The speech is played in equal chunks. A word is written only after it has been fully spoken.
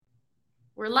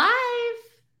We're live.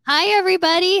 Hi,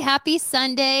 everybody. Happy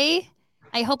Sunday.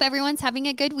 I hope everyone's having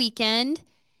a good weekend.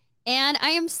 And I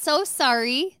am so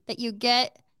sorry that you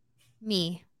get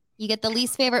me. You get the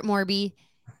least favorite Morby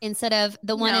instead of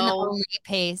the one and the No. only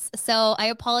Pace. So I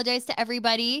apologize to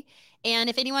everybody. And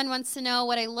if anyone wants to know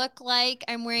what I look like,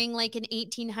 I'm wearing like an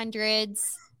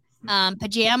 1800s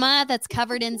pajama that's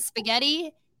covered in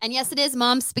spaghetti. And yes, it is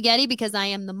mom's spaghetti because I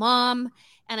am the mom.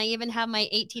 And I even have my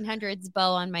 1800s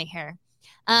bow on my hair.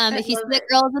 I If you see love the it.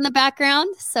 girls in the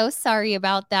background, so sorry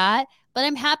about that. But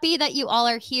I'm happy that you all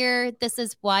are here. This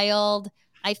is wild.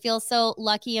 I feel so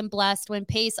lucky and blessed. When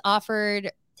Pace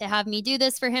offered to have me do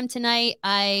this for him tonight,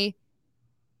 I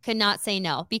could not say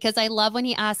no because I love when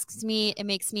he asks me. It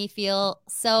makes me feel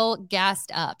so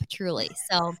gassed up, truly.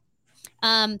 So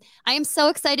I am so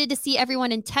excited to see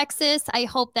everyone in Texas. I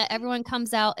hope that everyone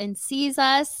comes out and sees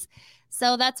us.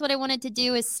 So that's what I wanted to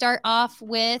do is start off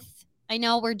with, I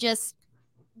know we're just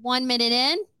 1 minute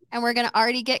in and we're going to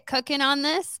already get cooking on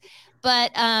this,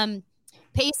 but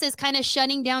Pace is kind of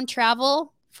shutting down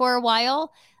travel for a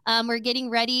while. We're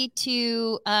getting ready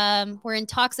to, we're in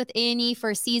talks with A&E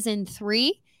for season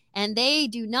 3, and they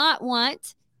do not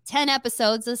want 10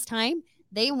 episodes this time.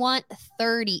 They want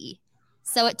 30.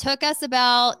 So it took us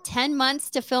about 10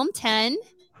 months to film 10.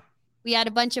 We had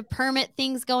a bunch of permit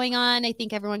things going on. I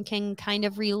think everyone can kind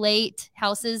of relate.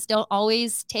 Houses don't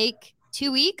always take 2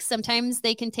 weeks. Sometimes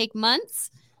they can take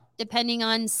months, depending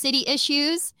on city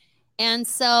issues. And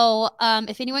so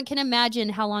if anyone can imagine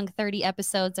how long 30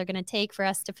 episodes are going to take for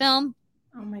us to film,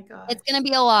 Oh my gosh. it's going to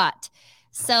be a lot.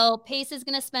 So Pace is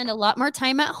going to spend a lot more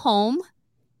time at home.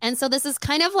 And so this is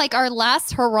kind of like our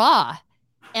last hurrah.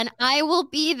 And I will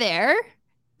be there.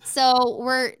 So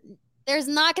there's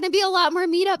not going to be a lot more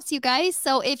meetups, you guys.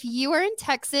 So if you are in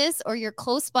Texas or you're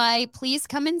close by, please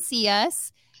come and see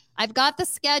us. I've got the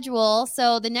schedule.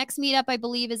 So the next meetup, I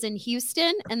believe, is in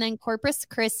Houston and then Corpus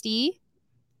Christi.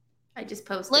 I just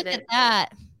posted Look it. at that.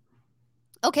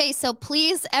 Okay, so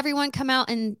please, everyone, come out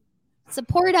and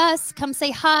support us. Come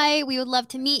say hi. We would love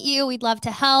to meet you. We'd love to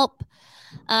help.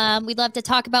 We'd love to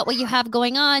talk about what you have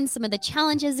going on, some of the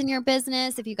challenges in your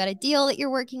business. If you've got a deal that you're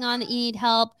working on that you need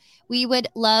help, we would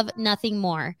love nothing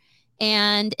more.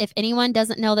 And if anyone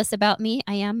doesn't know this about me,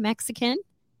 I am Mexican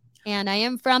and I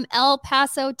am from El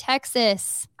Paso,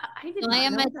 Texas. I did So I not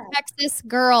am know a that. Texas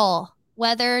girl,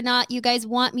 whether or not you guys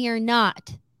want me or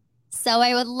not. So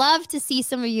I would love to see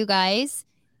some of you guys.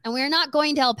 And we're not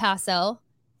going to El Paso.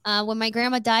 When my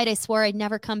grandma died, I swore I'd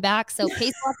never come back. So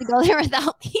Pace will have to go there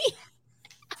without me.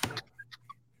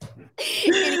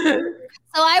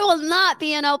 So I will not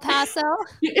be in El Paso.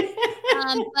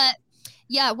 But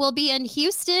yeah, we'll be in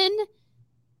Houston,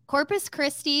 Corpus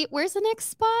Christi. Where's the next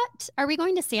spot? Are we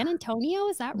going to San Antonio?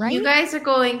 Is that right? You guys are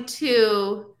going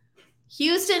to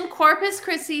Houston, Corpus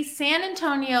Christi, San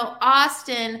Antonio,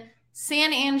 Austin,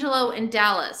 San Angelo, and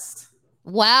Dallas.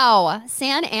 Wow.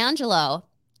 San Angelo.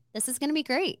 This is going to be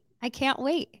great. I can't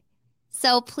wait.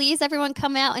 So please, everyone,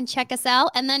 come out and check us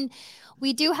out. And then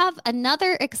we do have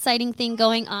another exciting thing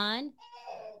going on.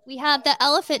 We have the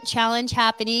Elephant Challenge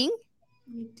happening.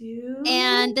 We do.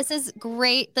 And this is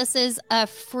great. This is a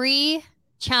free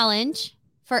challenge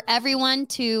for everyone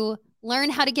to learn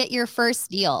how to get your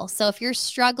first deal. So if you're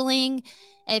struggling,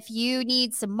 if you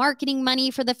need some marketing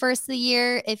money for the first of the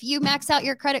year, if you max out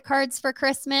your credit cards for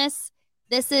Christmas,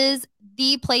 this is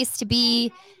the place to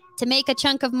be to make a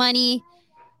chunk of money.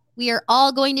 We are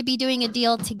all going to be doing a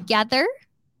deal together,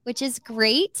 which is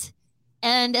great.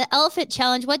 And the Elephant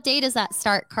Challenge, what day does that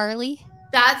start, Carly?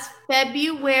 That's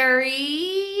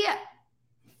February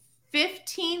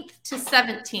 15th to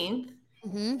 17th,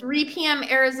 3 p.m.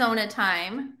 Arizona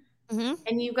time.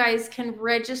 And you guys can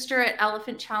register at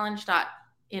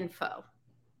elephantchallenge.info.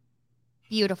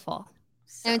 Beautiful.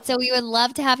 And so we would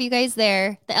love to have you guys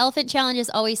there. The Elephant Challenge is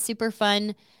always super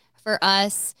fun for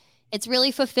us. It's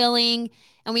really fulfilling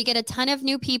and we get a ton of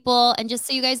new people. And just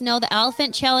so you guys know, the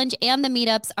Elephant Challenge and the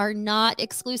meetups are not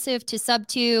exclusive to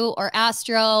Sub2 or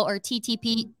Astro or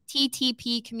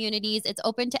TTP communities. It's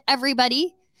open to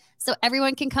everybody. So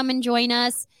everyone can come and join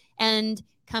us and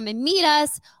come and meet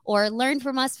us or learn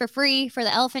from us for free for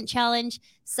the Elephant Challenge.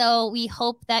 So we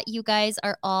hope that you guys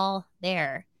are all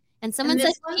there. And someone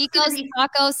said Chico's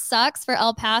Tacos sucks for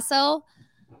El Paso.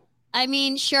 I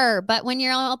mean, sure, but when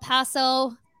you're in El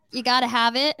Paso, you got to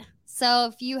have it.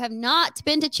 So if you have not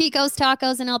been to Chico's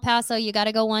Tacos in El Paso, you got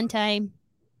to go one time.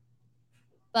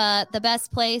 But the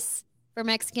best place for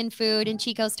Mexican food and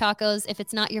Chico's Tacos, if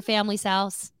it's not your family's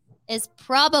house, is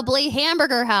probably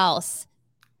Hamburger House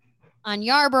on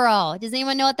Yarborough. Does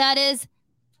anyone know what that is?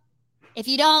 If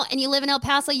you don't and you live in El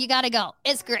Paso, you got to go.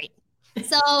 It's great.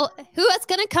 So who is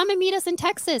going to come and meet us in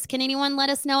Texas? Can anyone let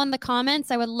us know in the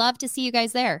comments? I would love to see you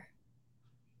guys there.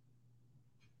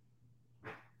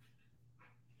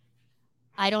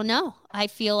 I don't know. I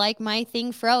feel like my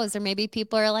thing froze, or maybe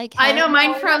people are like, I know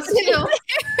mine froze too.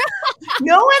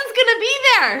 No one's going to be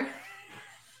there.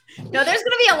 No, there's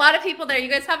going to be a lot of people there. You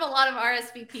guys have a lot of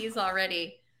RSVPs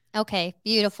already. Okay,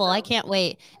 beautiful. So, I can't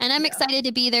wait. And I'm excited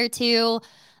to be there too.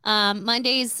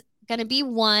 Monday's going to be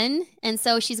 1. And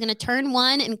so she's going to turn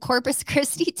 1 in Corpus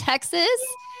Christi, Texas.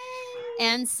 Yay!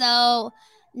 And so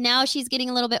now she's getting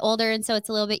a little bit older. And so it's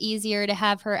a little bit easier to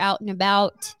have her out and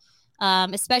about,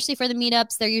 especially for the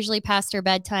meetups. They're usually past her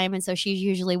bedtime. And so she's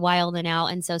usually wilding out.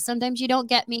 And so sometimes you don't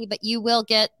get me, but you will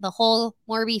get the whole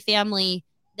Morby family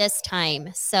this time.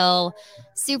 So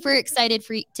super excited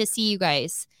to see you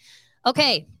guys.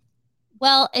 Okay.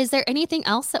 Well, is there anything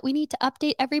else that we need to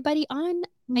update everybody on?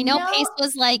 I know Pace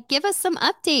was like, give us some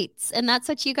updates, and that's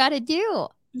what you got to do.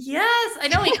 Yes, I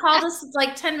know. He called us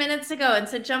like 10 minutes ago and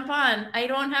said, jump on. I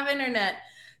don't have internet.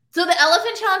 So the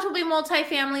Elephant Challenge will be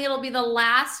multifamily. It'll be the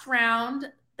last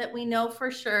round that we know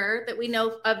for sure, that we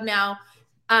know of now,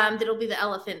 that'll be the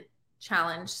Elephant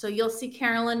Challenge. So you'll see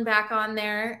Carolyn back on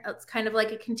there. It's kind of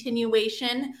like a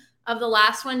continuation of the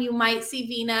last one. You might see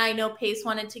Vina. I know Pace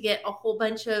wanted to get a whole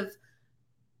bunch of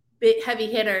big heavy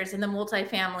hitters in the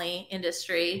multifamily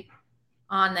industry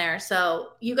on there.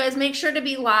 So you guys make sure to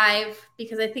be live,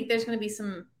 because I think there's going to be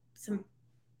some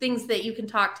things that you can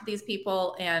talk to these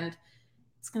people, and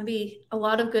it's going to be a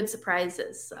lot of good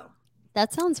surprises. So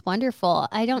that sounds wonderful.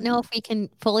 I don't know if we can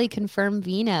fully confirm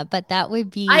Vina, but that would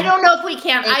be. I don't know if we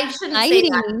can. I shouldn't say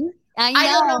that. I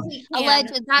don't know if we can.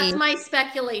 Allegedly. That's my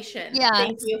speculation. Yeah.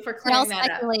 Thank you for clearing that up.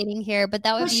 We're all speculating here, but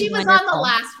that would be she was wonderful. on the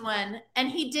last one, and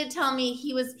he did tell me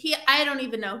I don't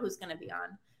even know who's going to be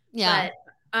on. Yeah.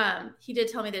 But he did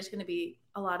tell me there's going to be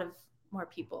a lot of more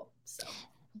people. So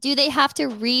do they have to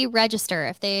re-register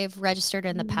if they've registered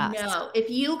in the past? No. If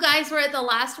you guys were at the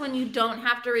last one, you don't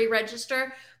have to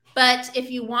re-register. But if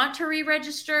you want to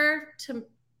re-register,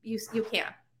 you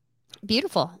can.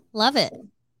 Beautiful. Love it.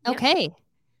 Yeah. Okay.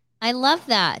 I love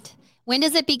that. When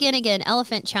does it begin again?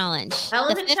 Elephant Challenge.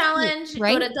 Elephant Challenge.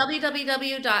 Right? Go to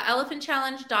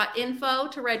www.elephantchallenge.info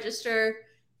to register.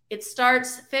 It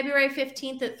starts February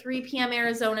 15th at 3 p.m.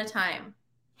 Arizona time.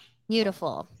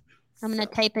 Beautiful. I'm going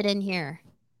to type it in here.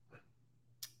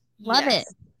 Love it.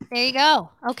 There you go.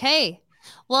 Okay.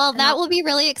 Well, that will be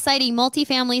really exciting.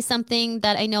 Multifamily is something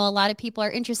that I know a lot of people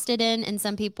are interested in, and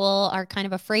some people are kind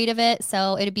of afraid of it.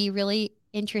 So it'd be really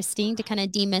interesting to kind of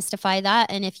demystify that.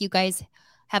 And if you guys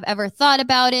have ever thought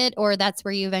about it, or that's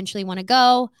where you eventually want to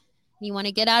go, you want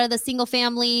to get out of the single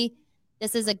family,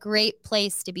 this is a great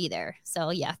place to be there.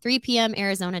 So yeah, 3 p.m.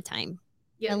 Arizona time.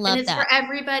 Yeah, I love that. And it's for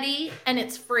everybody, and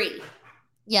it's free.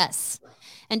 Yes.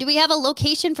 And do we have a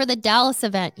location for the Dallas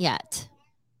event yet?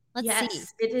 Let's see.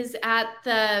 It is at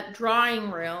the drawing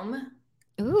room.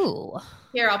 Ooh.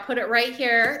 Here, I'll put it right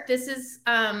here. This is,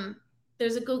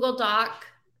 there's a Google Doc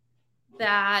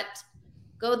that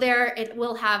go there. It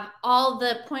will have all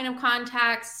the point of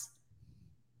contacts,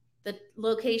 the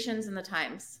locations, and the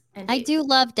times. And I do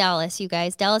love Dallas, you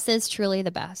guys. Dallas is truly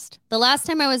the best. The last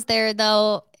time I was there,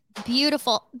 though,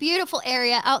 beautiful, beautiful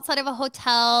area outside of a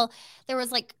hotel. There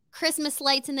was like Christmas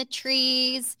lights in the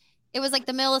trees. It was like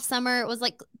the middle of summer. It was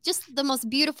like just the most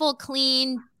beautiful,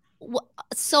 clean,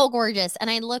 so gorgeous. And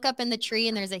I look up in the tree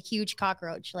and there's a huge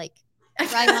cockroach, like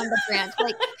right on the branch,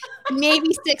 like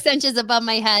maybe 6 inches above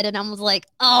my head. And I was like,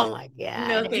 oh my God.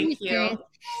 No, thank you.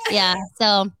 Yeah.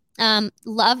 So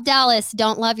love Dallas.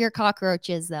 Don't love your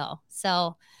cockroaches though.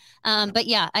 So, but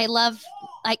yeah,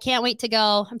 I can't wait to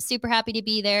go. I'm super happy to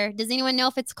be there. Does anyone know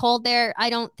if it's cold there? I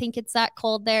don't think it's that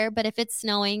cold there, but if it's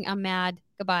snowing, I'm mad.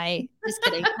 Goodbye. Just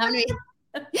kidding.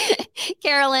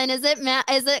 Carolyn, is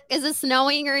it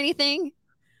snowing or anything?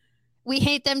 We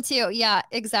hate them too. Yeah,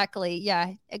 exactly.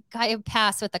 Yeah. I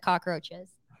pass with the cockroaches.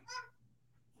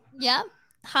 Yeah.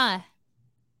 Huh.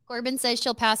 Corbin says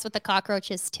she'll pass with the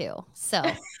cockroaches too. So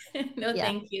no, yeah.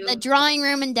 Thank you. The drawing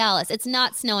room in Dallas. It's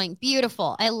not snowing.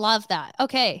 Beautiful. I love that.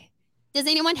 Okay. Does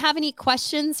anyone have any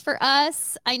questions for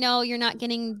us? I know you're not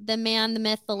getting the man, the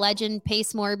myth, the legend,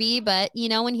 Pace Morby, but you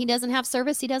know, when he doesn't have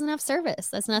service, he doesn't have service.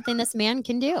 That's nothing this man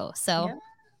can do. So yeah.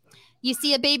 You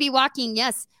see a baby walking.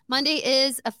 Yes. Monday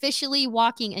is officially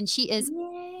walking, and she is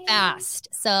fast.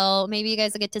 So maybe you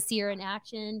guys will get to see her in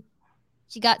action.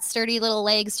 She got sturdy little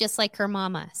legs just like her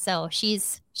mama. So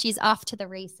she's off to the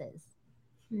races.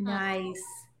 Nice.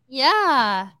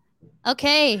 Yeah.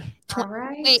 Okay. All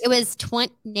right. Wait, it was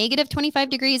negative 25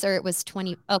 degrees, or it was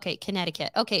 20. Okay. Connecticut.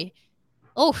 Okay.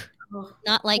 Oh,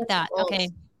 not like that. Okay.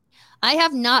 I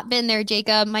have not been there,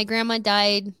 Jacob. My grandma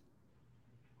died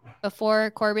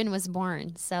before Corbin was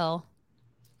born. So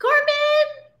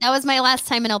Corbin! That was my last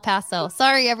time in El Paso.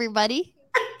 Sorry, everybody.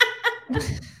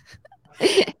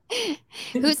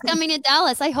 Who's coming to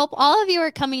Dallas? I hope all of you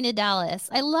are coming to Dallas.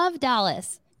 I love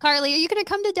Dallas. Carly, are you going to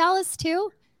come to Dallas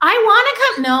too? I want to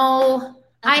come. No.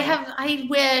 Okay. I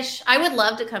wish. I would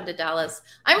love to come to Dallas.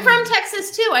 I'm from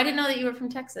Texas too. I didn't know that you were from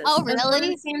Texas. Oh,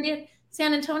 really?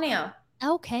 San Antonio.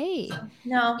 Okay.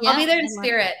 No, yeah, I'll be there in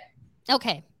spirit.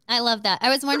 Okay. I love that. I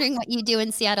was wondering what you do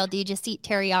in Seattle. Do you just eat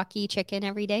teriyaki chicken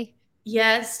every day?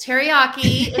 Yes,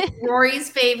 teriyaki is Rory's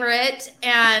favorite,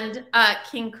 and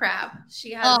king crab.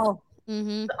 She has all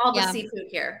the seafood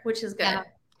here, which is good. Yeah.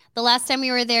 The last time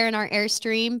we were there in our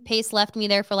Airstream, Pace left me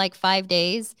there for like 5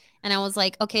 days. And I was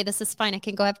like, okay, this is fine. I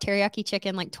can go have teriyaki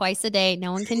chicken like twice a day.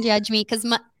 No one can judge me. Because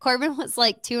Corbin was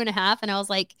like 2.5. And I was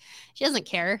like, she doesn't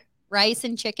care. Rice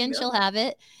and chicken, she'll have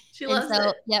it. She loves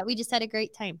it. Yeah, we just had a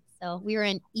great time. So we were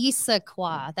in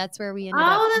Issaquah. That's where we ended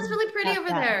up. Oh, that's really pretty over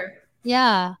there.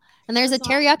 Yeah. And there's a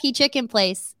teriyaki chicken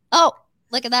place. Oh,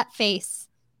 look at that face.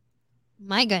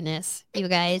 My goodness, you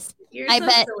guys. You're so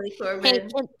silly, Corbin. Hey,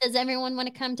 does everyone want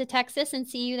to come to Texas and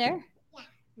see you there?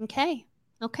 Yeah. Okay.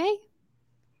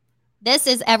 This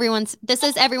is everyone's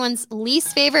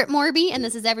least favorite Morby, and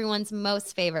this is everyone's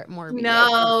most favorite Morby.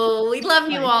 No, we love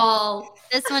you all.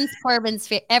 This one's Corbin's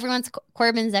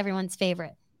Corbin's everyone's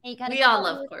favorite. Hey, we all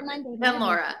love Corbin. And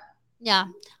Laura. Yeah.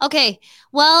 Okay.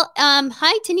 Well,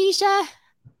 hi Tanisha.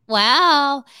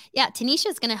 Wow. Yeah,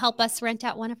 Tanisha's going to help us rent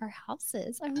out one of our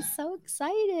houses. I'm so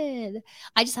excited.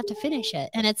 I just have to finish it.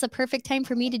 And it's a perfect time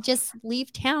for me to just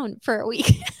leave town for a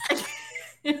week.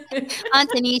 On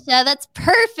Tanisha, that's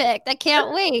perfect. I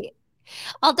can't wait.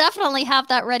 I'll definitely have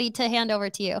that ready to hand over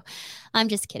to you. I'm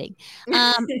just kidding.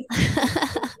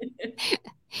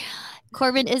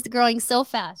 Corbin is growing so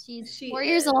fast. She's 4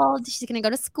 years old. She's going to go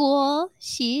to school.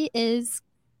 She is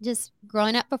just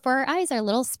growing up before her eyes, our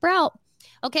little sprout.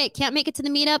 Okay, can't make it to the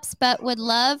meetups, but would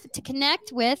love to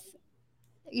connect with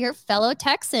your fellow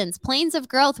Texans. Plains of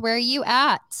Growth, where are you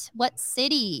at? What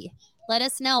city? Let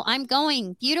us know. I'm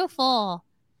going. Beautiful.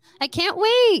 I can't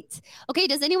wait. Okay,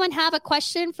 does anyone have a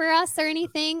question for us or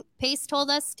anything? Pace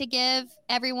told us to give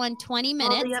everyone 20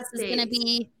 minutes. This is going to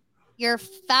be your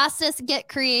fastest get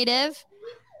creative.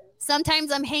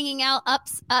 Sometimes I'm hanging out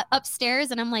upstairs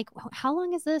and I'm like, how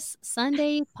long is this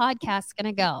Sunday podcast going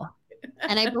to go?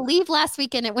 And I believe last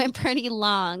weekend it went pretty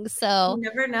long. So you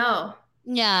never know.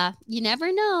 Yeah, you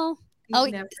never know.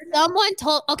 Someone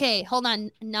told, okay, hold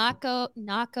on.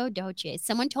 Nacogdoches.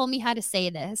 Someone told me how to say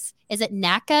this. Is it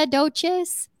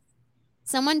Nacogdoches?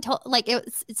 Someone told, like,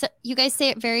 it's you guys say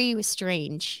it very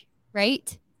strange,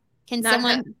 right? Can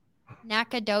someone,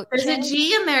 Nacogdoches? There's a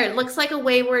G in there. It looks like a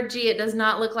wayward G. It does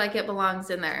not look like it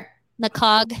belongs in there.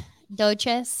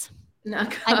 Nacogdoches.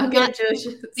 Nacogdoches.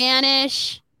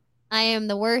 Spanish. I am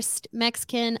the worst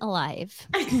Mexican alive.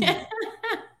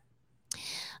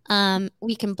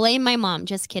 We can blame my mom.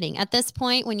 Just kidding. At this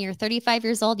point, when you're 35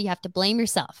 years old, you have to blame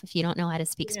yourself if you don't know how to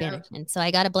speak Spanish. And so I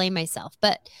got to blame myself.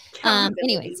 But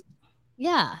anyways,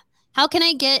 yeah. How can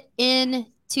I get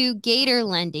into Gator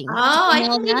lending? Oh, I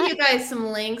can give you guys some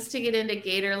links to get into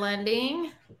Gator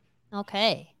lending.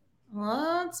 Okay.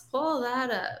 Let's pull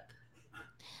that up.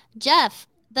 Jeff,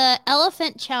 the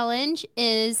Elephant Challenge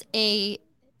is a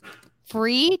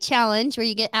free challenge where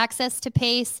you get access to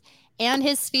Pace and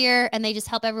his sphere, and they just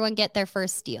help everyone get their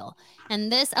first deal. And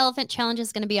this Elephant Challenge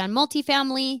is going to be on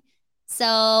multifamily.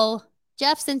 So,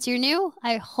 Jeff, since you're new,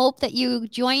 I hope that you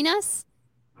join us.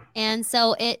 And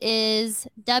so it is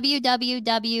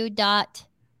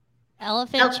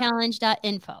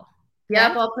www.elephantchallenge.info.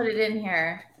 Yep, I'll put it in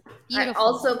here. Beautiful. I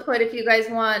also put, if you guys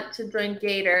want to join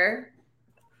Gator,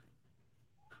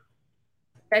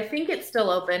 I think it's still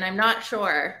open. I'm not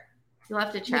sure. You'll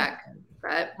have to check.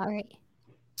 But all right.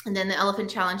 And then the Elephant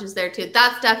Challenge is there too.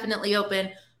 That's definitely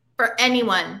open for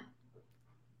anyone.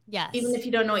 Yes. Even if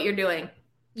you don't know what you're doing.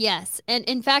 Yes. And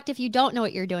in fact, if you don't know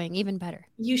what you're doing, even better.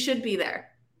 You should be there.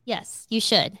 Yes, you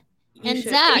should.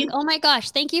 Zach, oh my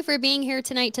gosh, thank you for being here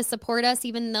tonight to support us,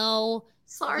 even though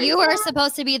you are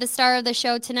supposed to be the star of the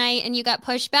show tonight and you got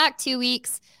pushed back 2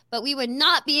 weeks. But we would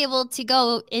not be able to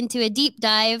go into a deep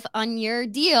dive on your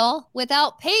deal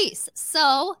without Pace.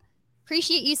 So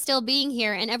appreciate you still being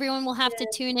here, and everyone will have to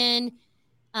tune in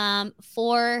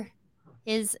for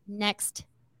his next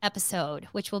episode,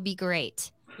 which will be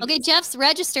great. Okay, Jeff's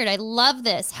registered. I love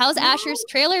this. How's Asher's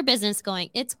trailer business going?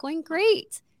 It's going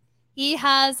great. He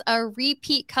has a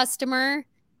repeat customer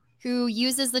who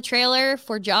uses the trailer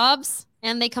for jobs,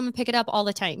 and they come and pick it up all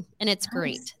the time, and it's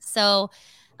great. So,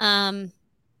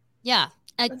 yeah,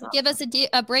 Give us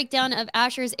a breakdown of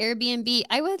Asher's Airbnb.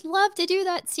 I would love to do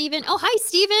that, Stephen. Oh, hi,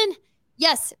 Stephen.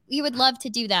 Yes, we would love to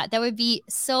do that. That would be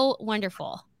so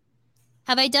wonderful.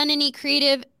 Have I done any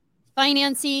creative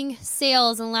financing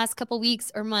sales in the last couple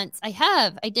weeks or months? I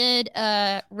have. I did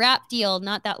a wrap deal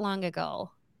not that long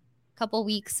ago, a couple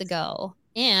weeks ago.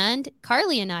 And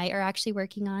Carly and I are actually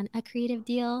working on a creative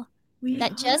deal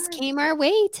that just came our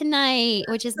way tonight,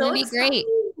 which is going to be great.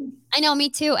 I know, me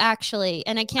too, actually.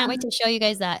 And I can't wait to show you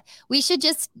guys that. We should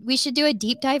do a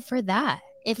deep dive for that.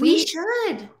 If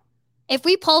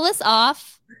we pull this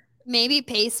off, maybe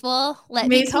Pace will let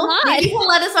me come on. Maybe he'll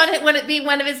let us on it when it be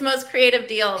one of his most creative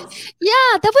deals.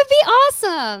 Yeah, that would be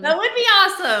awesome. That would be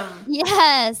awesome.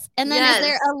 Yes. And then is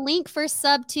there a link for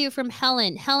sub 2 from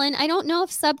Helen? Helen, I don't know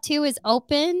if sub 2 is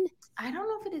open. I don't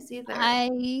know if it is either.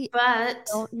 But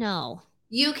don't know.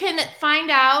 You can find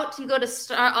out. You go to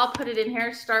start. I'll put it in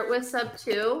here. Start with sub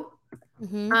 2.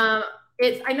 Mm-hmm.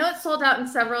 I know it's sold out in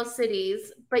several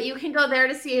cities, but you can go there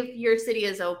to see if your city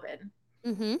is open.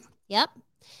 Mm-hmm. Yep.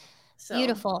 So.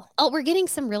 Beautiful. Oh, we're getting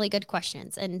some really good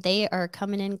questions, and they are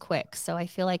coming in quick, so I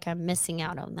feel like I'm missing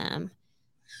out on them.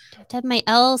 Do I have to have my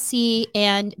LLC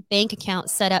and bank account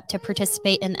set up to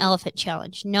participate in the Elephant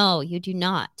Challenge? No, you do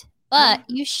not. But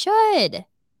you should.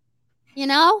 You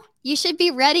know, you should be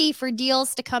ready for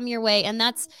deals to come your way. And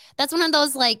that's one of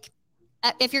those, like,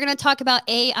 if you're going to talk about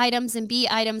A items and B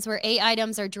items, where A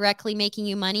items are directly making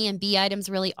you money and B items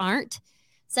really aren't.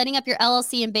 Setting up your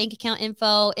LLC and bank account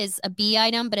info is a B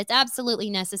item, but it's absolutely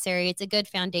necessary. It's a good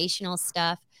foundational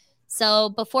stuff. So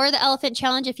before the Elephant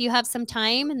Challenge, if you have some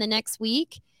time in the next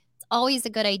week, it's always a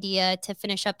good idea to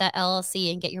finish up that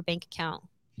LLC and get your bank account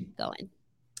going.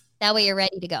 That way you're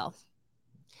ready to go.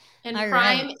 And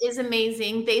Prime is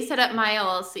amazing. They set up my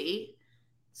LLC.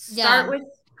 Start with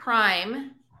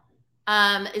Prime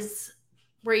is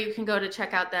where you can go to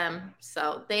check out them.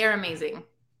 So they are amazing.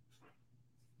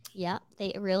 Yeah,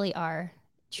 they really are.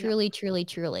 Truly, truly,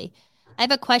 truly. I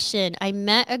have a question. I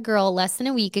met a girl less than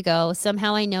a week ago.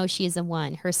 Somehow I know she is a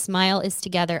 1. Her smile is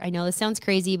together. I know this sounds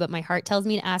crazy, but my heart tells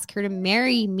me to ask her to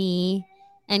marry me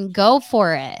and go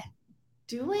for it.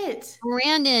 Do it.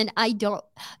 Brandon,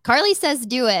 Carly says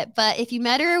do it, but if you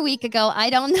met her a week ago, I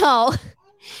don't know.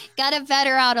 Got to vet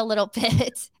her out a little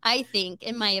bit, I think,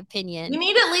 in my opinion. You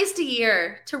need at least a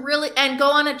year to really, and go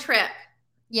on a trip.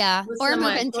 Yeah, or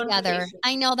move in together.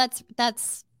 I know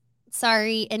that's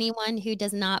sorry, anyone who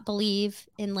does not believe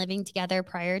in living together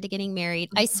prior to getting married.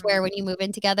 Mm-hmm. I swear when you move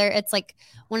in together, it's like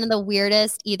one of the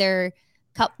weirdest either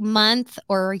month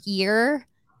or year,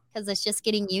 because it's just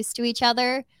getting used to each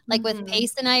other. Like with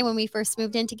Pace and I, when we first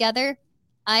moved in together,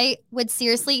 I would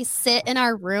seriously sit in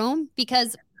our room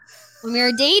because when we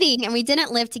were dating and we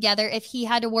didn't live together, if he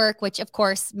had to work, which of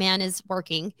course man is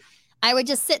working, I would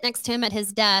just sit next to him at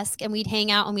his desk and we'd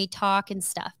hang out and we'd talk and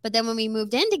stuff. But then when we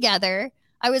moved in together,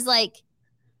 I was like,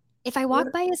 if I walk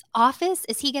by his office,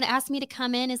 is he going to ask me to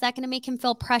come in? Is that going to make him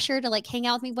feel pressure to like hang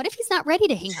out with me? What if he's not ready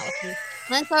to hang out with me?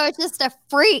 And so I was just a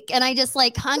freak and I just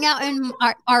like hung out in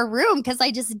our room because I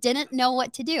just didn't know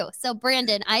what to do. So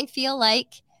Brandon, I feel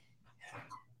like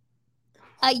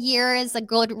a year is a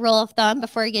good rule of thumb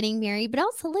before getting married, but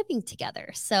also living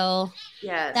together. So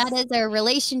that is a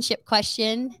relationship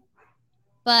question.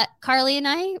 But Carly and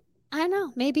I don't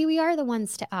know, maybe we are the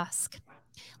ones to ask.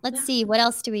 Let's see, what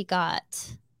else do we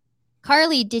got?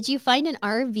 Carly, did you find an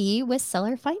RV with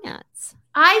seller finance?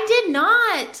 I did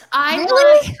not.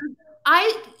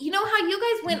 You know how you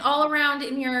guys went all around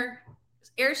in your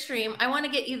Airstream? I want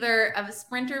to get either a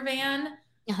Sprinter van,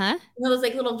 those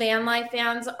like little van life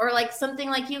vans, or like something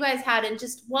like you guys had, and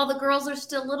just while the girls are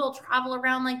still little, travel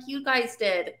around like you guys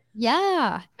did.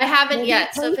 Yeah. I haven't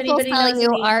yet. So if anybody knows you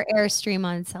our Airstream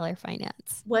on seller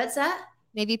finance. What's that?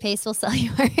 Maybe Pace will sell you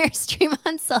our Airstream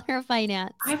on seller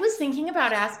finance. I was thinking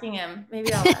about asking him.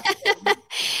 Maybe I'll ask him.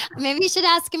 Maybe you should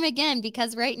ask him again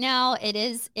because right now it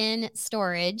is in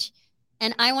storage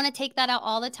and I want to take that out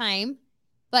all the time.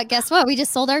 But guess what? We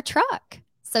just sold our truck.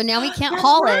 So now we can't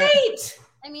haul it.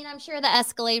 I mean, I'm sure the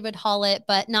Escalade would haul it,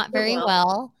 but not very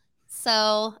well.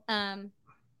 So,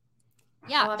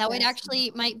 yeah, that would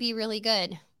actually might be really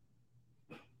good.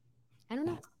 I don't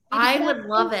know. I would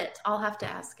love it. I'll have to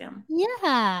ask him.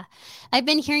 Yeah. I've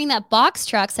been hearing that box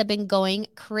trucks have been going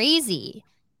crazy.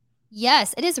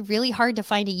 Yes, it is really hard to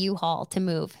find a U-Haul to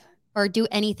move or do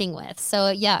anything with. So,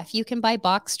 yeah, if you can buy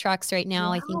box trucks right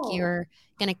now, I think you're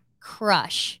going to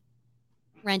crush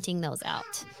renting those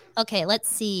out. Okay, let's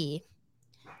see.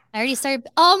 I already started.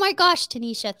 Oh, my gosh,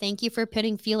 Tanisha, thank you for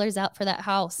putting feelers out for that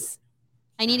house.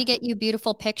 I need to get you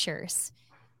beautiful pictures.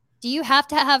 Do you have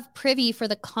to have Privy for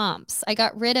the comps? I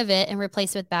got rid of it and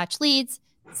replaced it with batch leads.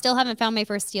 Still haven't found my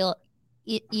first deal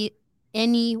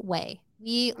anyway.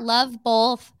 We love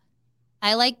both.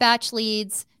 I like batch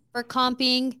leads. For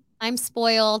comping, I'm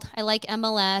spoiled. I like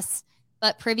MLS,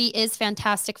 but Privy is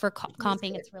fantastic for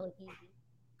comping. It's really easy.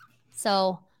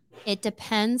 So it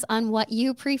depends on what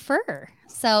you prefer.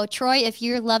 So Troy, if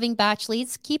you're loving batch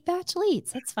leads, keep batch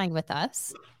leads. That's fine with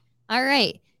us. All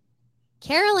right.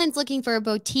 Carolyn's looking for a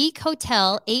boutique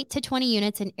hotel, 8 to 20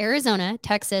 units in Arizona,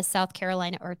 Texas, South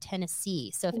Carolina, or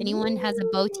Tennessee. So if anyone has a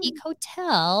boutique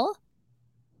hotel,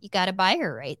 you got a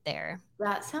buyer right there.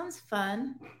 That sounds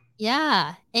fun.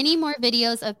 Yeah. Any more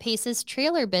videos of Pace's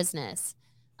trailer business?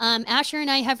 Asher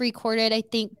and I have recorded, I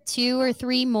think, 2 or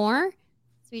 3 more.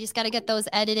 So we just got to get those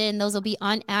edited, and those will be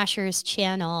on Asher's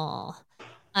channel.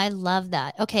 I love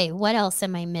that. Okay, what else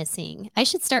am I missing? I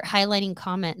should start highlighting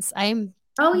comments. I'm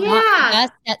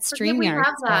best at StreamYard.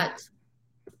 Have that.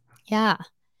 Yeah.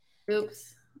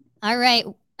 Oops. All right.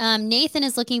 Nathan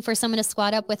is looking for someone to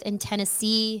squat up with in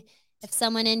Tennessee. If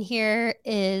someone in here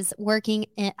is working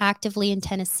actively in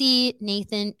Tennessee,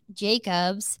 Nathan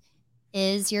Jacobs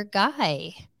is your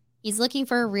guy. He's looking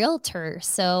for a realtor,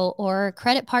 or a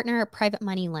credit partner or private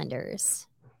money lenders.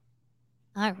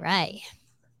 All right.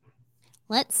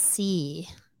 Let's see.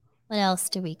 What else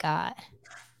do we got?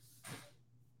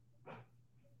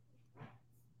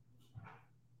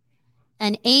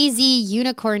 An AZ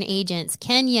Unicorn Agents,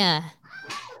 Kenya.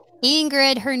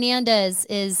 Ingrid Hernandez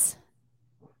is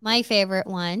my favorite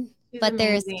one, but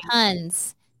there's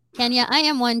tons. Kenya, I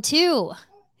am one too.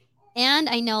 And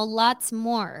I know lots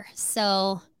more.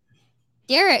 So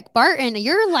Derek Barton,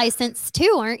 you're licensed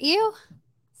too, aren't you?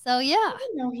 So yeah. I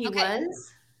didn't know he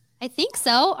was. I think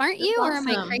so. Aren't you? Awesome.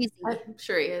 Or am I crazy? I'm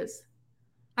sure he is.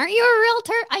 Aren't you a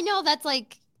realtor? I know that's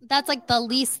like the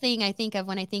least thing I think of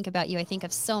when I think about you. I think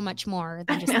of so much more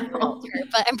than just a realtor.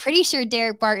 But I'm pretty sure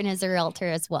Derek Barton is a realtor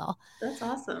as well. That's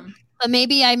awesome. But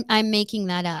maybe I'm making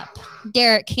that up.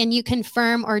 Derek, can you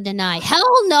confirm or deny?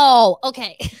 Hell no.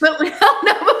 Okay. But we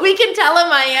can tell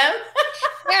him I am.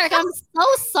 Derek, I'm so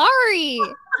sorry.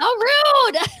 How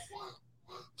rude.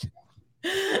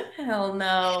 Hell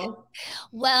no.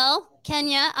 Well,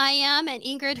 Kenya, I am, and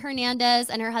Ingrid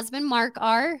Hernandez and her husband Mark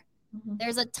are. Mm-hmm.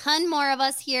 There's a ton more of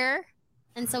us here.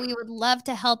 And so we would love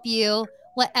to help you,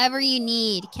 whatever you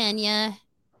need, Kenya.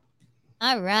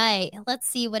 All right. Let's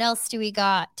see. What else do we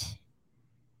got?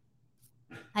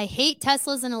 I hate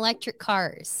Teslas and electric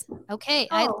cars. Okay.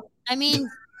 Oh. I mean,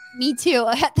 me too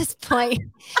at this point.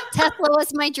 Tesla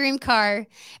was my dream car.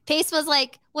 Pace was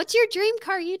like, what's your dream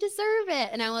car? You deserve it.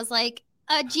 And I was like,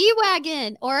 a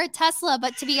G-Wagon or a Tesla.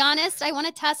 But to be honest, I want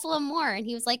a Tesla more. And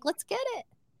he was like, let's get it.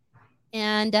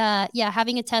 And yeah,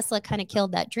 having a Tesla kind of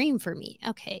killed that dream for me.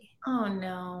 Okay. Oh,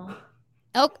 no.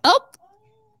 Oh,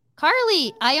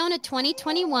 Carly, I own a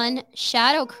 2021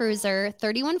 Shadow Cruiser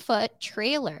 31-foot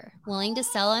trailer, willing to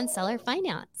sell on seller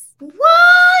finance. What?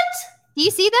 Do you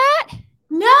see that?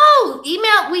 No.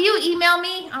 Will you email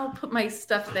me? I'll put my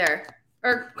stuff there.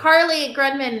 Or Carly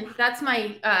Grudman, that's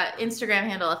my Instagram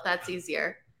handle if that's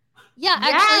easier. Yeah,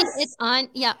 actually, it's on.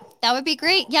 Yeah, that would be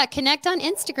great. Yeah, connect on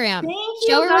Instagram. Thank you,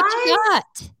 Show her guys. what you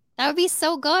got. That would be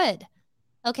so good.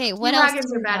 Okay, what else?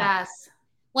 Wagons are badass.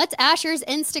 What's Asher's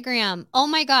Instagram? Oh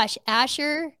my gosh,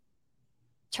 Asher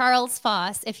Charles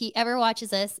Foss, if he ever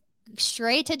watches this,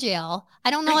 straight to jail.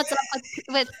 I don't know what's up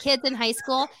with kids in high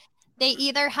school. They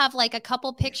either have like a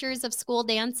couple pictures of school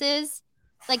dances.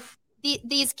 Like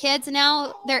these kids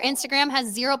now, their Instagram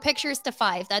has 0 pictures to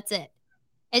 5. That's it.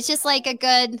 It's just like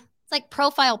it's like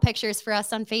profile pictures for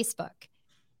us on Facebook.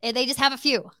 They just have a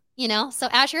few, you know? So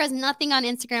Asher has nothing on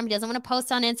Instagram. He doesn't want to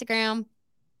post on Instagram.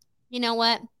 You know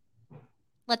what?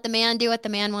 Let the man do what the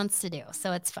man wants to do.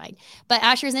 So it's fine. But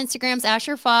Asher's Instagram's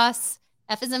Asher Foss.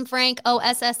 F as in Frank,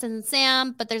 OSS as in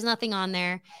Sam, but there's nothing on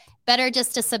there. Better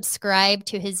just to subscribe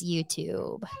to his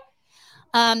YouTube.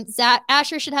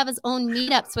 Asher should have his own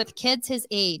meetups with kids his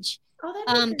age.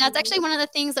 That's actually one of the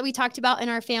things that we talked about in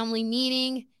our family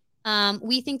meeting.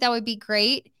 We think that would be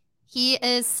great. He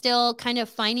is still kind of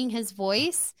finding his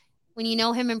voice. When you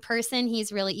know him in person,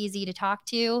 he's really easy to talk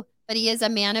to, but he is a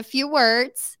man of few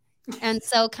words. And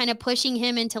so kind of pushing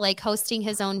him into like hosting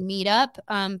his own meetup.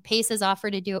 Pace has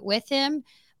offered to do it with him,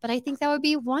 but I think that would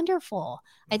be wonderful.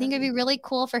 I think it'd be really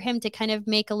cool for him to kind of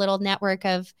make a little network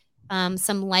of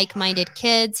some like-minded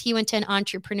kids. He went to an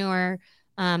entrepreneur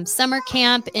summer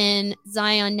camp in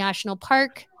Zion National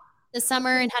Park this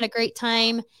summer and had a great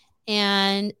time.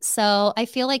 And so I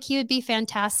feel like he would be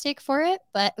fantastic for it,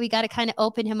 but we got to kind of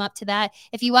open him up to that.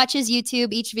 If you watch his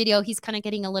YouTube, each video, he's kind of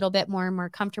getting a little bit more and more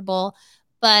comfortable.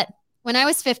 But when I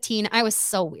was 15, I was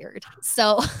so weird.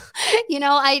 So,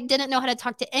 I didn't know how to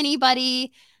talk to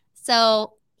anybody.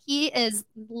 So He is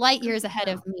light years ahead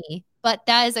of me, but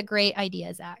that is a great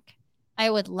idea, Zach. I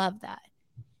would love that.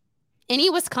 Any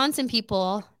Wisconsin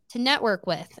people to network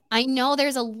with. I know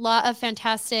there's a lot of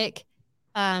fantastic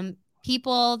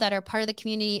people that are part of the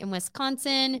community in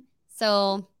Wisconsin.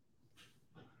 So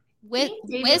with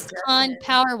Wisconsin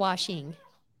Power Washing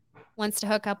wants to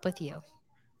hook up with you.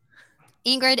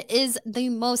 Ingrid is the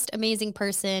most amazing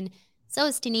person. So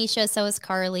is Tanisha. So is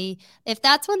Carly. If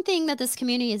that's one thing that this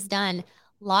community has done,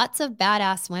 lots of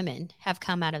badass women have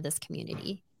come out of this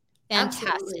community. Fantastic.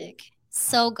 Absolutely.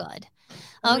 So good.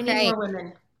 Okay. We need more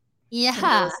women.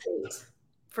 Yeah.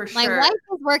 For sure. My wife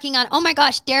is working on, oh my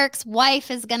gosh, Derek's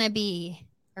wife is going to be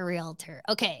a realtor.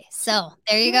 Okay. So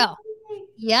there you go.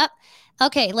 Yep.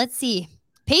 Okay. Let's see.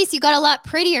 Pace, you got a lot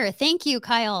prettier. Thank you,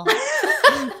 Kyle.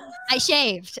 I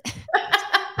shaved.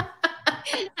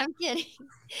 I'm kidding.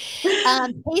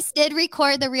 Pace did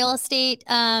record the real estate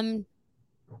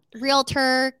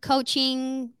realtor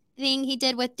coaching thing he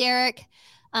did with Derek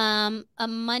a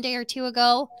Monday or two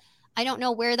ago. I don't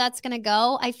know where that's going to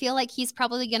go. I feel like he's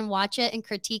probably going to watch it and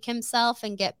critique himself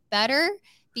and get better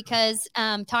because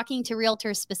talking to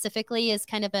realtors specifically is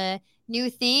kind of a new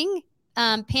thing.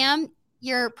 Pam,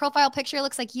 your profile picture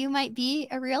looks like you might be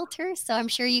a realtor. So I'm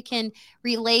sure you can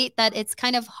relate that it's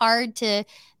kind of hard to,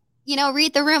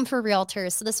 read the room for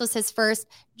realtors. So this was his first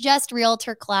just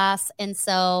realtor class. And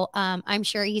so I'm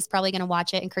sure he's probably going to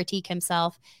watch it and critique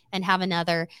himself and have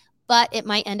another, but it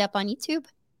might end up on YouTube.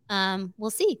 We'll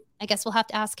see. I guess we'll have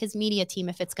to ask his media team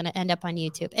if it's going to end up on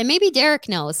YouTube. And maybe Derek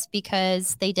knows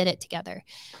because they did it together.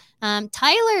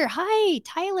 Tyler, hi.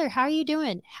 Tyler, how are you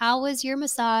doing? How was your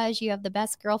massage? You have the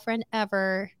best girlfriend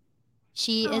ever.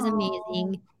 She is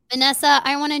amazing. Vanessa,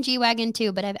 I want a G-Wagon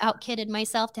too, but I've outkidded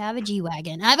myself to have a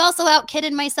G-Wagon. I've also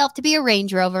outkidded myself to be a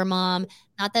Range Rover mom.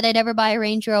 Not that I'd ever buy a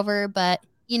Range Rover, but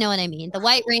you know what I mean. The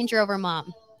white Range Rover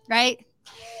mom, right?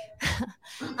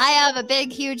 I have a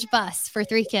big, huge bus for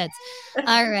 3 kids.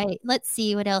 All right. Let's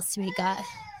see. What else do we got?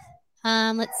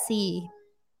 Let's see.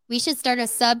 We should start a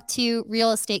sub-2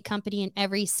 real estate company in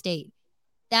every state.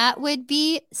 That would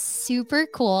be super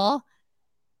cool.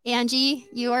 Angie,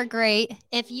 you are great.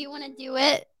 If you want to do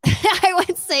it, I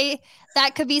would say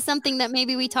that could be something that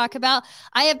maybe we talk about.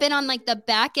 I have been on like the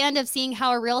back end of seeing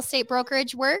how a real estate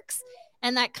brokerage works,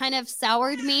 and that kind of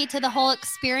soured me to the whole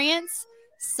experience.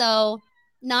 So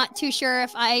not too sure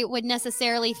if I would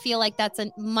necessarily feel like that's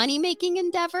a money-making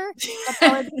endeavor, but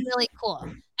that would be really cool.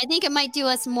 I think it might do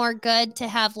us more good to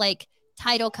have like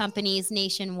title companies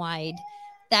nationwide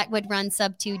that would run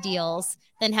sub-2 deals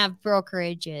than have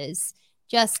brokerages.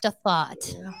 Just a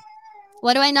thought. Yeah.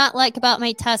 What do I not like about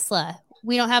my Tesla?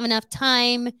 We don't have enough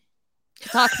time to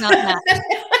talk about that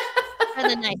for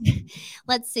the night.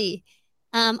 Let's see.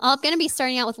 I'm going to be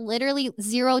starting out with literally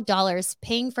 $0.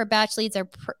 Paying for batch leads or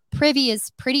Privy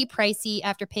is pretty pricey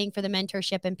after paying for the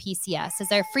mentorship and PCS. Is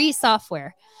there free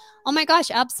software? Oh my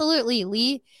gosh, absolutely,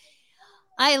 Lee.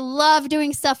 I love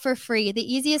doing stuff for free.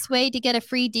 The easiest way to get a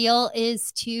free deal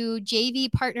is to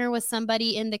JV partner with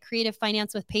somebody in the Creative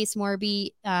Finance with Pace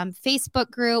Morby Facebook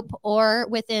group or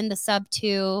within the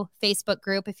sub-2 Facebook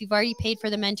group. If you've already paid for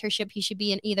the mentorship, you should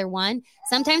be in either one.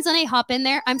 Sometimes when I hop in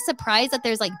there, I'm surprised that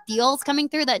there's like deals coming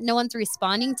through that no one's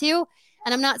responding to.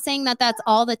 And I'm not saying that that's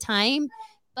all the time,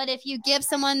 but if you give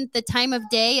someone the time of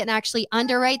day and actually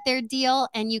underwrite their deal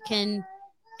and you can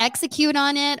execute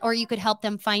on it, or you could help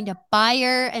them find a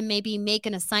buyer and maybe make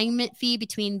an assignment fee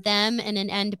between them and an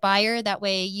end buyer. That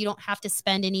way you don't have to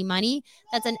spend any money.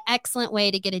 That's an excellent way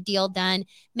to get a deal done.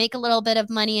 Make a little bit of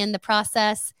money in the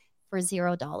process for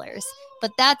 $0.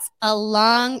 But that's a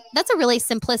really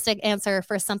simplistic answer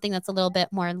for something that's a little bit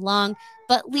more long.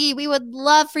 But Lee, we would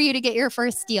love for you to get your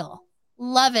first deal.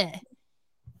 Love it.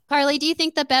 Carly, do you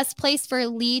think the best place for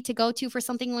Lee to go to for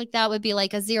something like that would be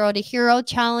like a 0 to Hero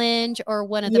challenge or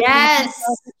one of the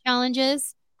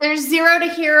challenges? There's 0 to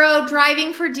Hero,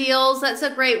 driving for deals. That's a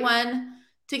great one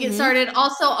to get started.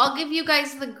 Also, I'll give you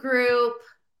guys the group,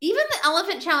 even the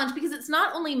Elephant Challenge, because it's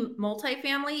not only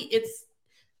multifamily, it's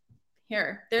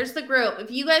here. There's the group.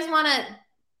 If you guys want to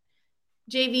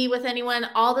JV with anyone,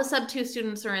 all the sub-2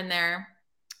 students are in there.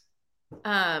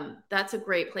 That's a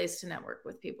great place to network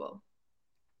with people.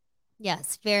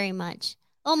 Yes, very much.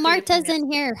 Oh, Marta's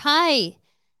in here. Hi.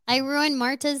 I ruined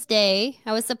Marta's day.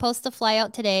 I was supposed to fly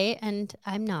out today, and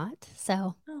I'm not.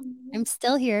 So I'm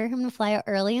still here. I'm going to fly out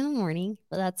early in the morning,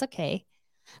 but that's okay.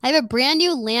 I have a brand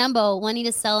new Lambo wanting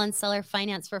to sell on seller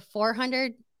finance for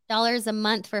 $400 a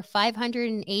month for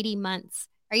 580 months.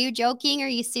 Are you joking? Or are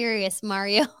you serious,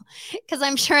 Mario? Because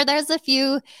I'm sure there's a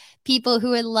few people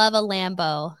who would love a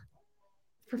Lambo.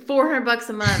 For $400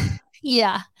 a month.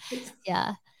 Yeah.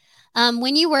 Yeah.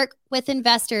 When you work with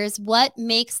investors, what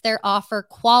makes their offer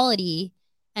quality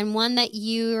and one that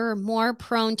you're more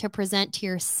prone to present to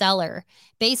your seller?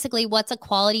 Basically, what's a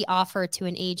quality offer to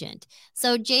an agent?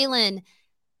 So, Jalen,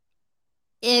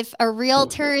 if a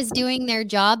realtor is doing their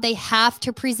job, they have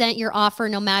to present your offer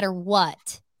no matter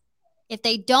what. If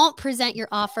they don't present your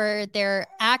offer, they're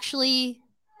actually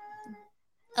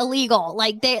illegal.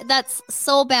 Like that's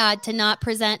so bad to not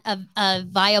present a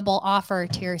viable offer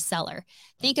to your seller.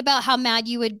 Think about how mad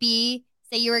you would be.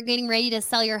 Say you were getting ready to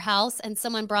sell your house and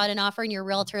someone brought an offer and your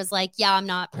realtor is like, yeah, I'm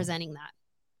not presenting that.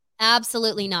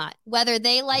 Absolutely not. Whether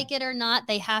they like it or not,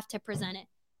 they have to present it.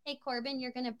 Hey, Corbin,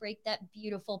 you're going to break that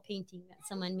beautiful painting that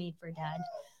someone made for Dad.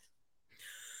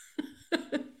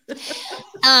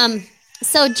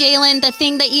 So Jalen, the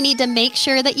thing that you need to make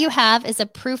sure that you have is a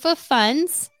proof of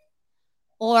funds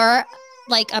or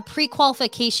like a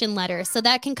pre-qualification letter. So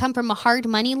that can come from a hard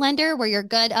money lender where you're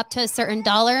good up to a certain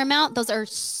dollar amount. Those are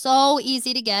so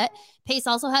easy to get. Pace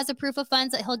also has a proof of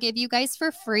funds that he'll give you guys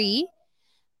for free.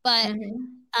 But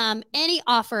any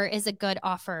offer is a good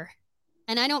offer.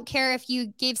 And I don't care if you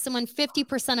gave someone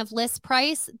 50% of list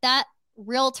price, that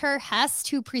realtor has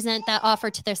to present that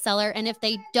offer to their seller. And if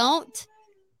they don't,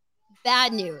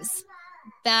 bad news,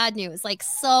 like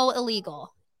so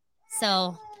illegal.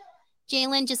 So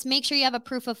Jalen, just make sure you have a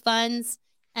proof of funds.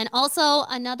 And also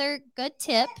another good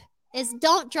tip is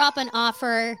don't drop an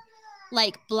offer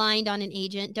like blind on an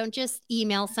agent. Don't just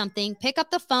email something. Pick up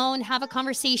the phone, have a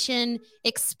conversation,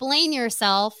 explain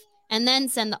yourself, and then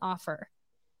send the offer.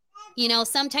 You know,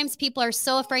 sometimes people are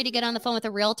so afraid to get on the phone with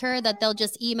a realtor that they'll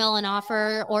just email an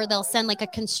offer or they'll send like a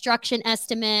construction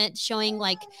estimate showing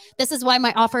like, this is why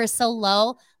my offer is so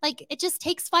low. Like it just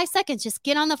takes 5 seconds. Just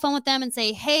get on the phone with them and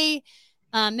say, hey,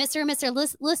 Mr. and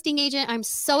Mr. Listing Agent, I'm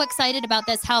so excited about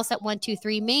this house at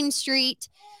 123 Main Street.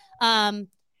 I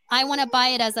want to buy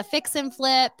it as a fix and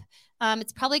flip.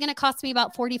 It's probably going to cost me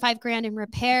about $45,000 in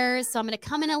repairs. So I'm going to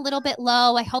come in a little bit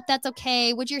low. I hope that's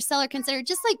okay. Would your seller consider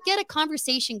just like get a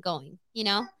conversation going, you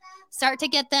know, start to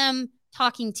get them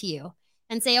talking to you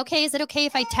and say, okay, is it okay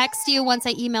if I text you once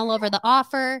I email over the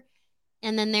offer?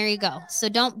 And then there you go. So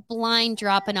don't blind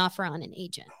drop an offer on an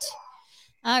agent.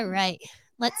 All right,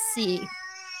 let's see.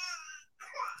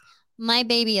 My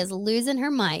baby is losing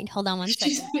her mind. Hold on one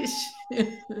second.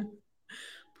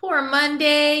 Poor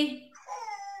Monday.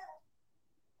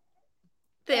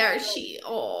 There she,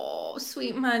 oh,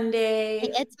 sweet Monday.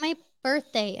 It's my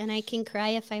birthday and I can cry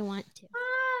if I want to.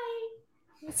 Hi.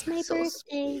 It's my birthday.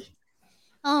 Sweet.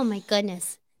 Oh my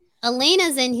goodness.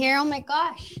 Elena's in here. Oh my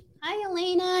gosh. Hi,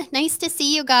 Elena. Nice to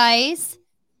see you guys.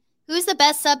 Who's the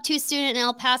best sub-2 student in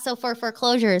El Paso for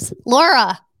foreclosures?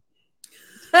 Laura.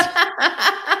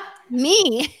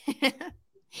 Me.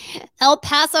 El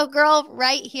Paso girl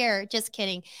right here. Just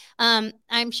kidding.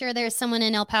 I'm sure there's someone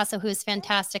in El Paso who's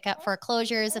fantastic at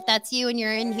foreclosures. If that's you and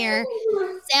you're in here,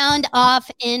 sound off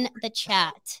in the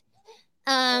chat.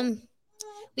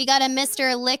 We got a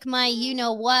Mr. Lick My You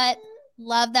Know What.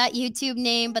 Love that YouTube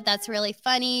name, but that's really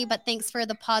funny. But thanks for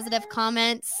the positive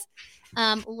comments.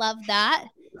 Love that.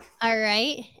 All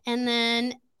right. And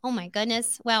then, oh my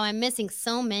goodness. Wow, I'm missing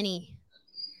so many.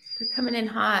 They're coming in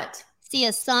hot. See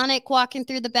a Sonic walking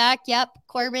through the back. Yep,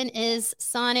 Corbin is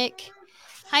Sonic.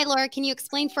 Hi, Laura. Can you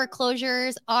explain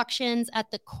foreclosures, auctions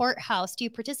at the courthouse? Do you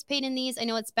participate in these? I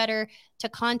know it's better to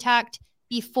contact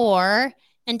before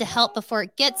and to help before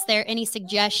it gets there. Any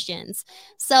suggestions?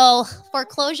 So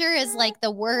foreclosure is like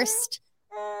the worst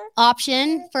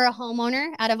option for a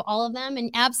homeowner out of all of them.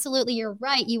 And absolutely, you're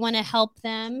right. You want to help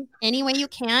them any way you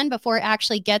can before it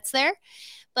actually gets there.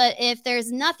 But if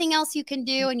there's nothing else you can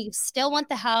do and you still want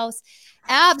the house,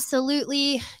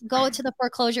 absolutely go to the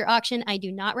foreclosure auction. I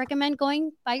do not recommend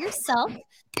going by yourself.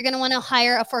 You're going to want to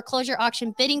hire a foreclosure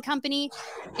auction bidding company.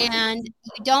 And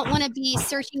you don't want to be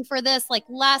searching for this like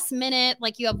last minute,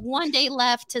 like you have 1 day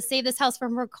left to save this house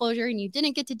from foreclosure and you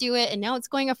didn't get to do it. And now it's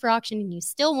going up for auction and you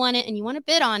still want it and you want to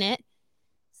bid on it.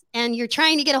 And you're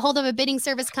trying to get a hold of a bidding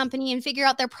service company and figure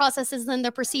out their processes and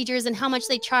their procedures and how much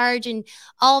they charge and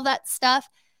all of that stuff.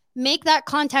 Make that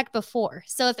contact before.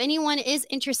 So if anyone is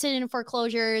interested in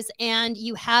foreclosures and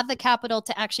you have the capital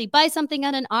to actually buy something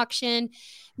at an auction,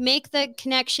 make the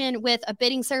connection with a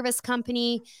bidding service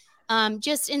company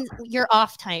just in your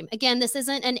off time. Again, this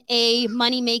isn't an A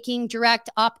money-making direct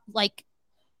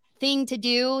thing to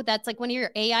do. That's like one of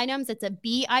your A items. It's a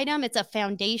B item. It's a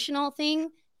foundational thing.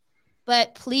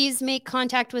 But please make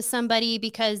contact with somebody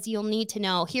because you'll need to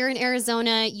know. Here in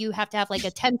Arizona, you have to have like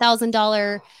a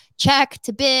 $10,000 check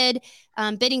to bid.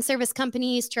 Bidding service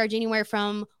companies charge anywhere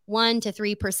from 1% to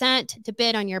 3% to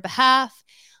bid on your behalf.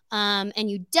 And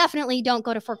you definitely don't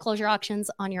go to foreclosure auctions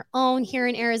on your own here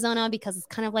in Arizona because it's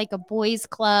kind of like a boys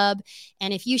club.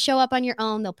 And if you show up on your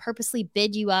own, they'll purposely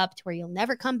bid you up to where you'll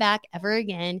never come back ever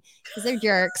again because they're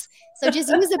jerks. So just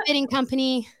use a bidding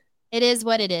company. It is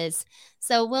what it is.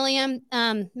 So William,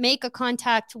 make a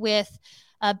contact with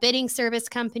a bidding service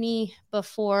company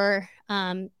before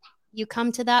you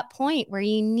come to that point where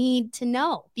you need to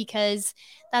know, because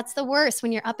that's the worst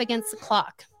when you're up against the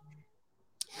clock.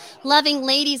 Loving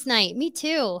ladies night. Me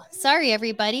too. Sorry,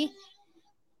 everybody.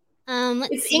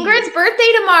 It's see. Ingrid's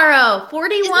birthday tomorrow.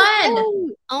 41.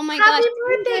 Oh my gosh.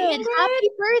 Birthday, Ingrid. Happy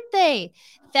birthday.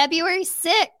 February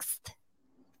 6th.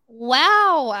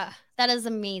 Wow. That is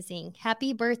amazing.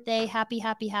 Happy birthday.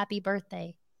 Happy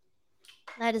birthday.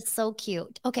 That is so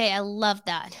cute. Okay, I love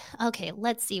that. Okay,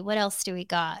 let's see. What else do we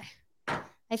got?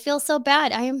 I feel so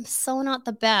bad. I am so not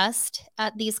the best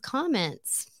at these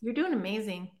comments. You're doing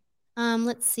amazing.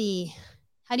 Let's see.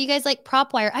 How do you guys like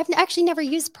PropWire? I've actually never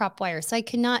used PropWire, so I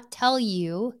cannot tell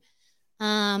you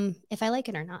if I like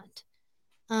it or not.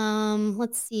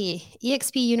 Let's see.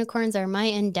 EXP unicorns are my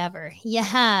endeavor.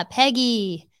 Yeah,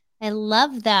 Peggy. I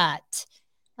love that.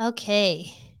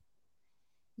 Okay.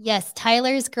 Yes,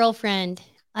 Tyler's girlfriend.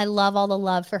 I love all the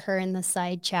love for her in the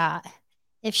side chat.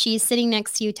 If she's sitting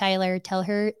next to you, Tyler, tell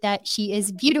her that she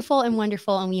is beautiful and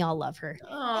wonderful and we all love her.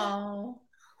 Oh.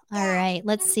 All right,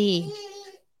 let's see.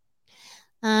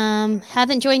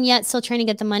 Haven't joined yet, still trying to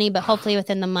get the money, but hopefully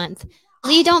within the month.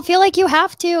 Lee, don't feel like you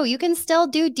have to. You can still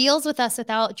do deals with us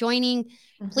without joining.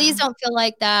 Mm-hmm. Please don't feel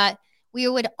like that. We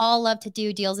would all love to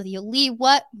do deals with you. Lee,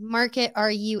 what market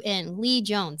are you in? Lee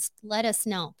Jones, let us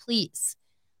know, please.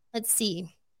 Let's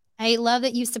see. I love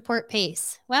that you support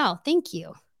Pace. Wow, thank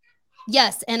you.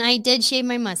 Yes, and I did shave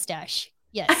my mustache.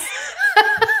 Yes.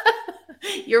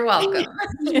 You're welcome.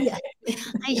 Yes,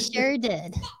 I sure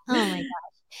did. Oh my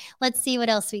gosh. Let's see what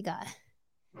else we got.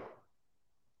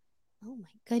 Oh my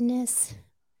goodness.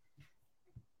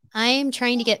 I am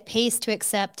trying to get Pace to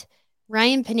accept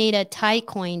Ryan Pineda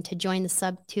Tycoin to join the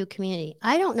sub 2 community.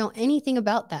 I don't know anything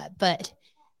about that, but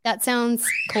that sounds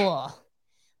cool.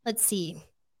 Let's see.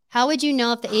 How would you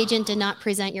know if the agent did not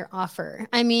present your offer?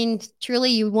 I mean,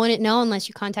 truly, you wouldn't know unless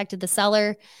you contacted the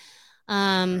seller.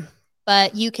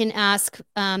 But you can ask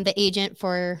the agent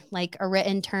for like a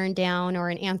written turn down or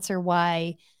an answer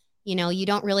why, you know, you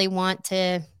don't really want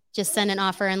to just send an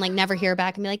offer and like never hear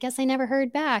back and be like, guess I never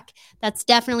heard back. That's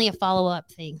definitely a follow-up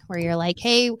thing where you're like,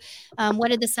 hey, what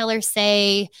did the seller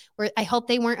say? I hope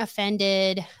they weren't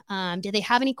offended. Did they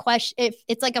have any questions? If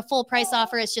it's like a full price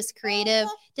offer, it's just creative.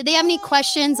 Did they have any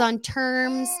questions on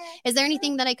terms? Is there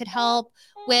anything that I could help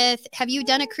with? Have you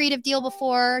done a creative deal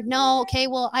before? No. Okay.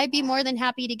 Well, I'd be more than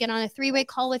happy to get on a 3-way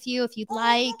call with you if you'd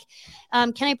like.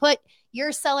 Can I put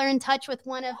your seller in touch with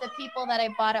one of the people that I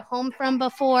bought a home from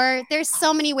before? There's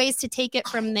so many ways to take it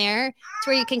from there to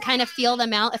where you can kind of feel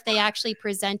them out if they actually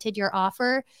presented your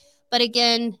offer. But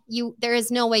again, there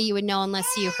is no way you would know unless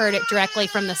you heard it directly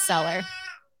from the seller.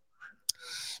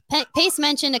 Pace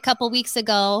mentioned a couple weeks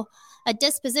ago a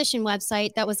disposition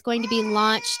website that was going to be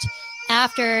launched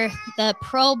after the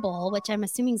Pro Bowl, which I'm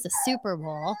assuming is the Super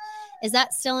Bowl. Is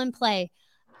that still in play?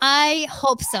 I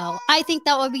hope so. I think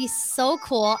that would be so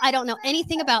cool. I don't know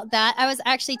anything about that. I was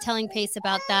actually telling Pace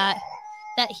about that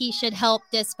he should help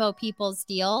dispo people's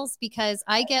deals because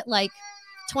I get like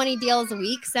 20 deals a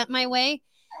week sent my way.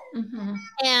 Mm-hmm.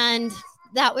 And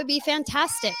that would be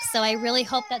fantastic. So I really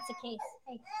hope that's the case.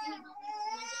 Hey.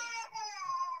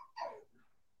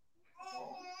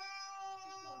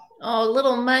 Oh,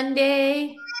 little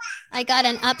Monday. I got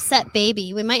an upset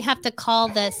baby. We might have to call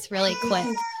this really quick.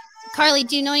 Carly,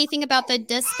 do you know anything about the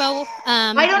dispo?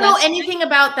 I don't know anything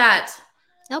about that.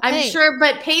 Okay. I'm sure,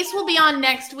 but Pace will be on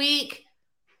next week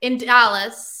in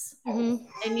Dallas,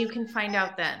 and you can find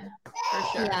out then for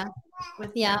sure.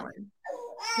 Yeah.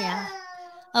 Yeah.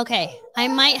 Okay. I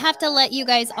might have to let you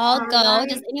guys all go. Right.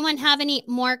 Does anyone have any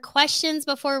more questions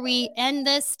before we end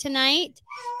this tonight?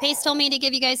 Pace told me to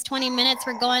give you guys 20 minutes.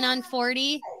 We're going on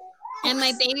 40. And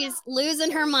my baby's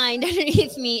losing her mind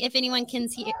underneath me, if anyone can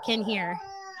hear.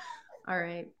 All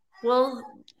right. Well,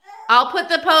 I'll put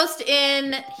the post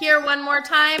in here one more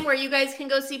time where you guys can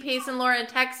go see Pace and Laura in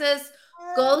Texas.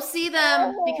 Go see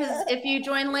them because if you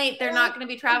join late, they're not going to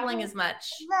be traveling as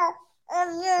much.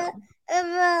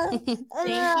 Thank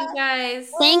you guys.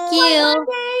 Thank you.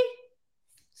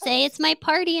 Say it's my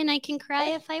party and I can cry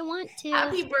if I want to.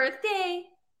 Happy birthday.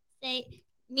 Say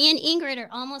me and Ingrid are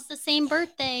almost the same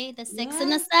birthday, the 6th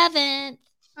and the 7th.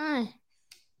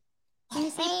 Can you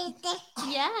say,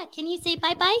 yeah, can you say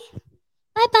bye-bye?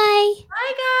 Bye-bye.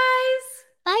 Bye, guys.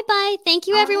 Bye-bye. Thank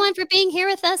you, everyone, for being here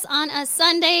with us on a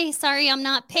Sunday. Sorry I'm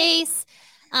not Pace,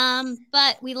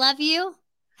 but we love you.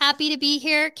 Happy to be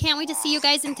here. Can't wait to see you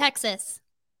guys in Texas.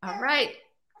 All right.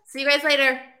 See you guys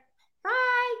later.